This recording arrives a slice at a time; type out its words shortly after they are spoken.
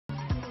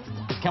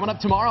Coming up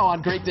tomorrow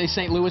on Great Day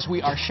St. Louis, we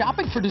are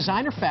shopping for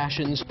designer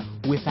fashions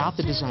without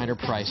the designer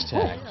price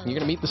tag. You're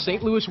going to meet the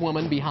St. Louis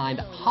woman behind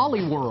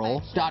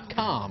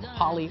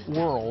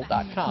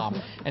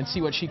hollywhirl.com, and see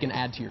what she can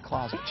add to your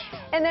closet.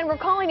 And then we're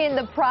calling in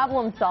the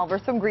problem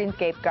solvers from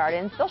Greenscape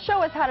Gardens. They'll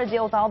show us how to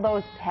deal with all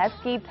those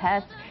pesky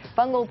pests,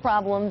 fungal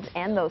problems,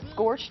 and those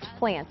scorched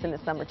plants in the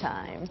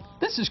summertime.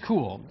 This is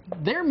cool.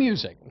 Their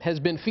music has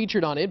been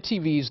featured on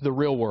MTV's The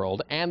Real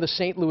World, and the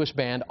St. Louis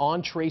band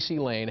On Tracy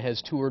Lane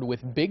has toured with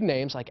big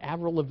names like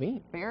Avril Lavigne.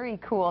 Very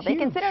cool. They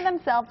consider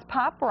themselves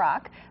pop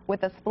rock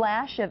with a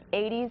splash of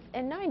 80s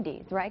and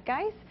 90s, right,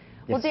 guys?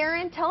 Well,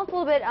 Darren, tell us a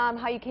little bit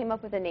how you came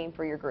up with a name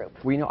for your group.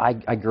 Well, you know,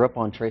 I grew up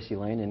on Tracy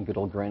Lane in good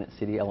old Granite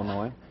City,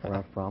 Illinois, where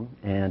I'm from,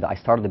 and I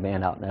started the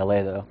band out in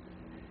L.A., though.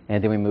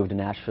 And then we moved to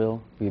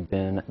Nashville. We've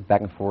been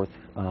back and forth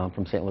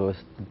from St. Louis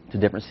to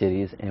different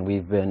cities, and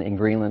we've been in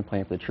Greenland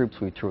playing for the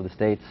troops. We toured the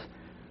States.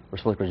 We're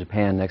supposed to go to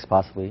Japan next,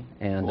 possibly.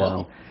 And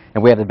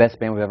we have the best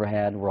band we've ever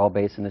had. We're all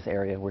based in this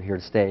area. We're here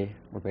to stay.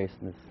 We're based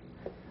in this.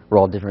 We're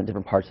all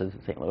different parts of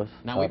St. Louis.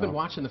 Now, we've been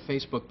watching the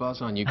Facebook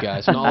buzz on you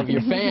guys, and all of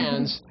your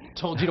fans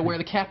told you to wear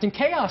the Captain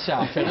Chaos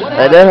outfit. What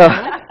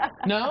happened?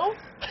 No?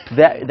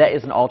 That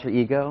is an alter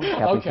ego,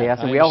 Captain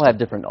Chaos, and we all have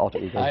different alter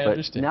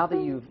egos. But now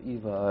that you've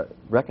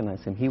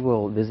recognized him, he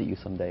will visit you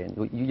someday,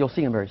 and you'll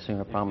see him very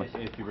soon, I promise.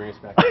 If you bring us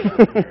back.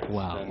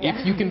 Wow.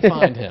 If you can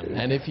find him,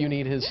 and if you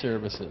need his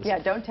services. Yeah,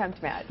 don't tempt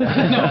Matt.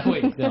 No,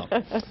 please, no.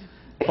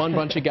 Fun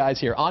bunch of guys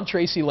here. On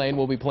Tracy Lane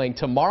will be playing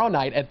tomorrow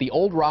night at the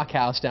Old Rock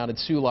House down at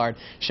Soulard.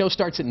 Show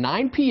starts at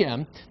 9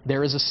 p.m.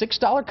 There is a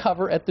 $6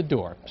 cover at the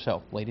door.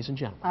 So, ladies and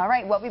gentlemen. All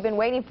right, what we've been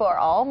waiting for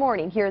all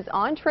morning. Here's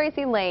On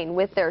Tracy Lane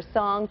with their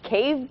song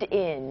Caved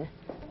In.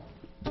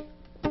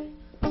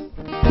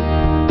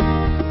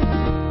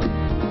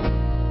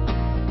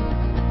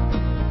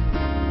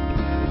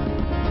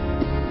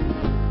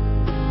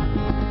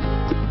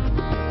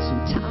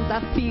 Sometimes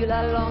I feel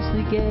I lost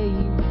the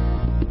game,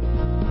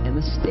 and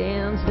the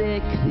stands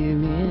they're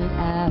clearing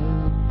out.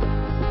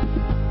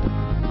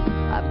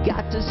 I've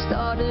got to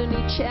start a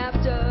new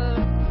chapter.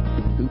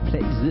 Who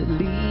plays the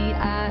lead?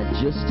 I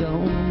just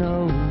don't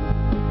know.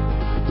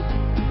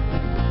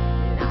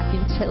 And I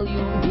can tell you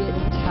I'm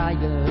getting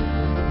tired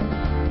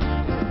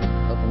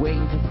of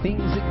waiting for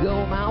things to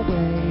go my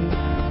way.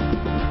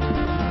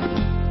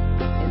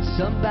 And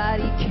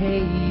somebody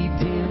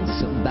caved in,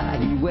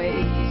 somebody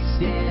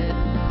wasted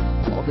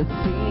all the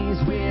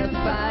things we're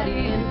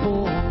fighting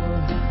for.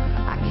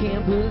 I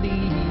can't believe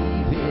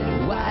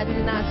it. Why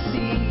didn't I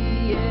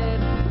see it?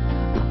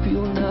 I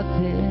feel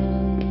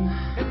nothing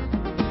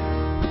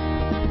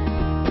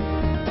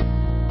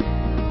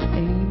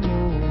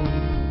anymore.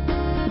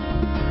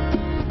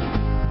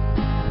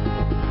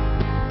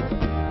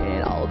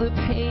 And all the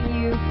pain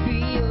you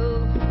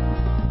feel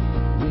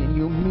when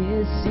you're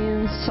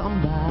missing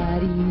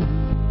somebody,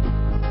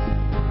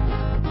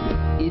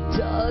 it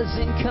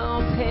doesn't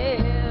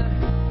compare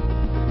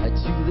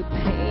to the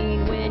pain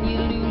when you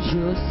lose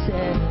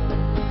yourself.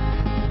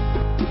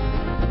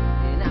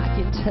 And I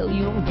can tell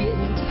you I'm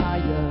getting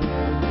tired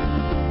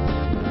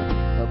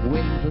of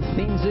waiting for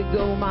things to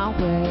go my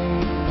way.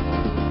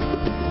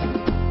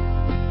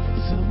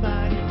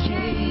 Somebody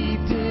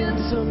caved in,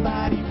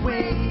 somebody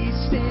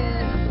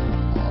wasted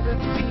all the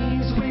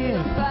things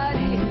we're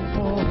fighting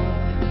for.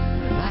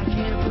 I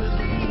can't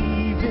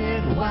believe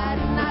it. Why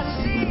didn't I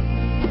see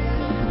it?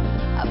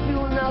 I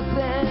feel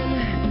nothing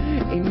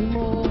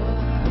anymore.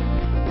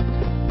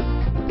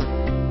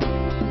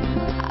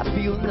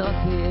 Feel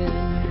nothing.